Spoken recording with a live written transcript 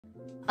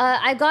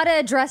I gotta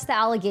address the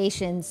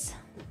allegations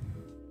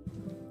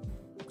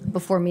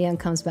before Mian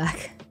comes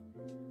back.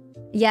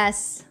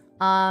 Yes,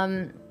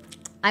 I'm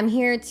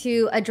here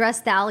to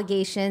address the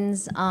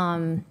allegations.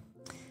 The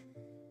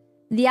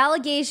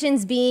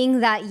allegations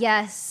being that,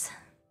 yes,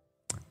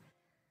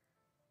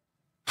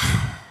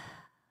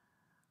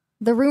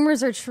 the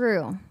rumors are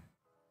true.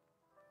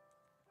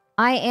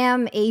 I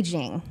am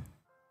aging.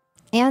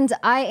 And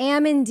I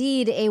am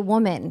indeed a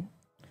woman.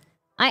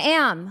 I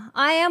am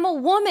a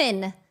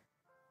woman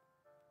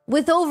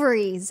with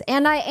ovaries,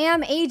 and I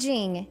am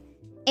aging.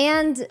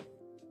 And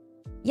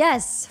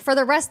yes, for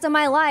the rest of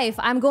my life,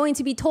 I'm going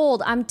to be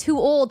told I'm too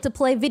old to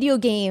play video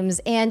games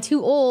and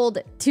too old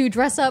to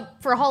dress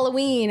up for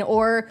Halloween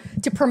or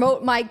to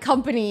promote my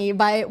company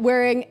by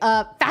wearing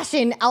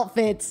fashion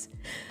outfits.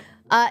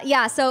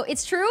 Yeah, so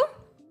it's true.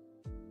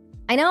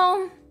 I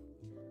know.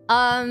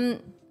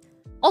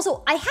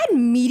 Also, I had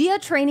media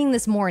training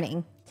this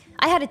morning.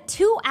 I had a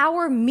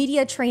 2-hour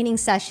media training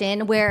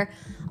session where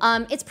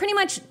it's pretty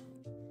much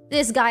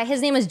this guy,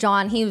 his name is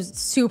John. He was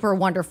super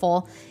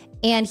wonderful.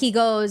 And he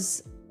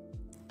goes,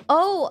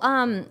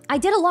 I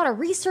did a lot of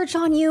research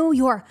on you.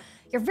 You're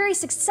very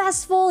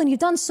successful and you've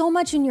done so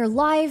much in your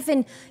life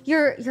and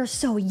you're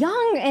so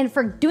young and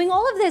for doing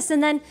all of this.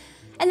 And then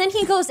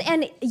he goes,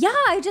 and yeah,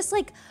 I just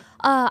like,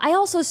 I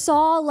also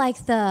saw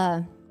like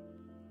the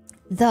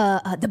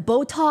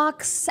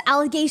Botox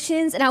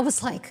allegations, and I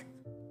was like,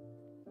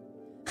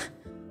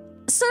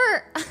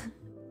 sir,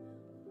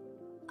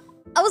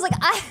 I was like,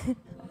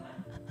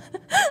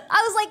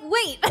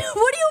 wait,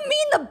 what do you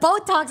mean the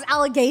Botox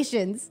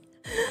allegations?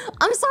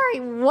 I'm sorry,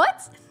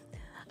 what?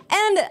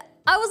 And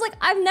I was like,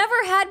 I've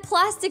never had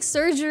plastic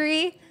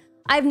surgery.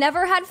 I've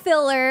never had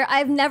filler.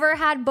 I've never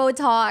had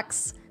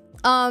Botox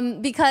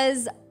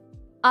because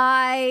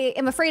I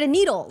am afraid of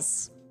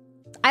needles.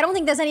 I don't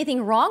think there's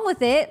anything wrong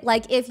with it.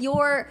 Like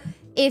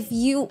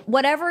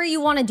whatever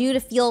you want to do to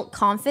feel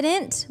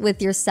confident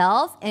with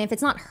yourself, and if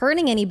it's not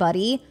hurting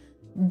anybody,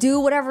 do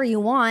whatever you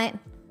want.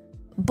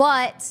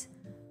 But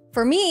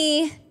for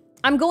me,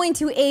 I'm going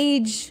to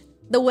age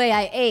the way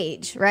I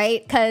age,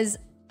 right? Because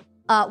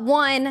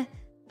one,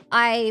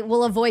 I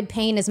will avoid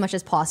pain as much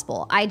as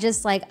possible. I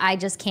just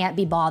can't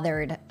be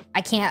bothered.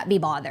 I can't be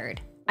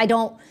bothered. I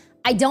don't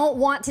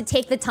want to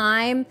take the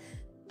time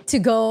to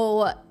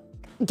go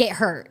get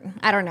hurt.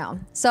 I don't know.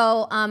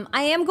 So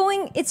I am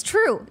going, it's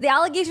true. The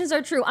allegations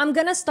are true. I'm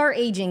gonna start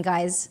aging,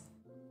 guys.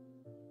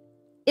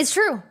 It's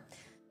true.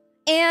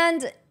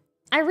 And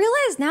I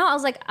realized now,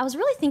 I was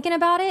really thinking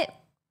about it,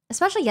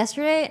 especially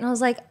yesterday, and I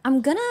was like,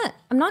 I'm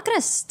not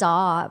gonna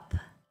stop.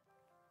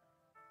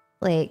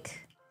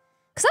 Like,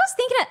 cause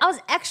I was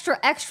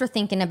extra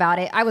thinking about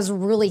it. I was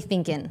really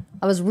thinking.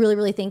 I was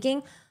really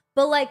thinking.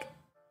 But like,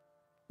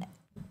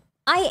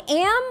 I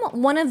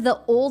am one of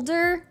the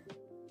older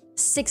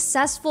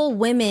successful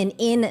women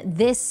in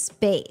this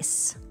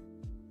space.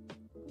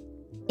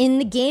 In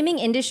the gaming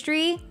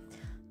industry,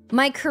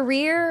 my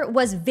career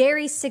was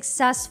very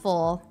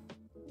successful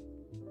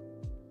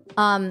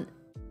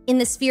in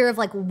the sphere of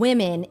like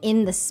women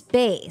in the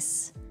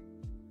space.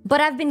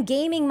 But I've been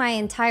gaming my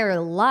entire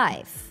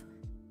life.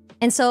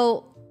 And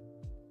so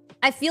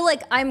I feel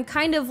like I'm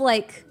kind of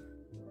like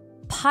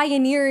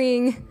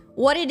pioneering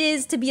what it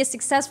is to be a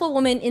successful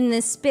woman in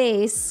this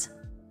space.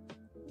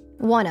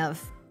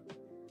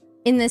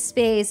 In this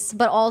space,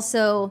 but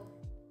also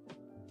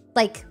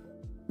like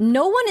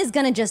no one is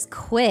gonna just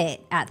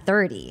quit at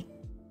 30,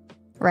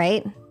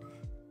 right?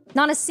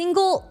 Not a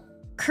single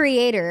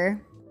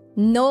creator.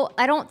 No,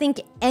 I don't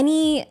think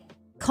any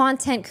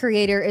content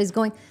creator is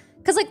going,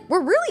 because like we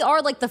really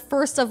are like the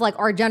first of like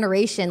our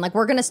generation. Like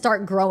we're gonna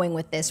start growing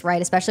with this,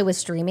 right? Especially with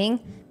streaming,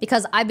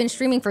 because I've been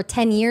streaming for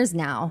 10 years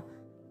now.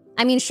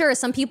 I mean, sure,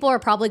 some people are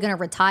probably gonna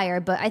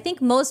retire, but I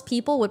think most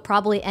people would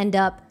probably end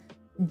up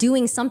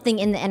doing something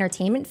in the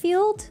entertainment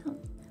field.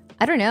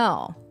 I don't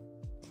know.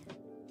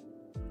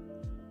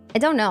 I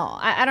don't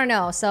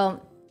know.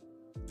 So,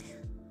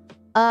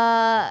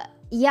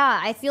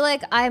 yeah, I feel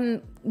like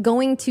I'm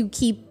going to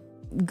keep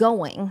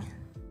going.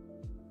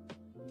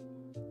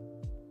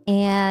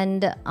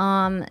 And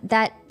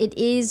that it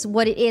is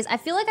what it is. I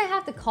feel like I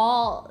have to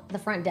call the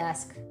front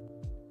desk.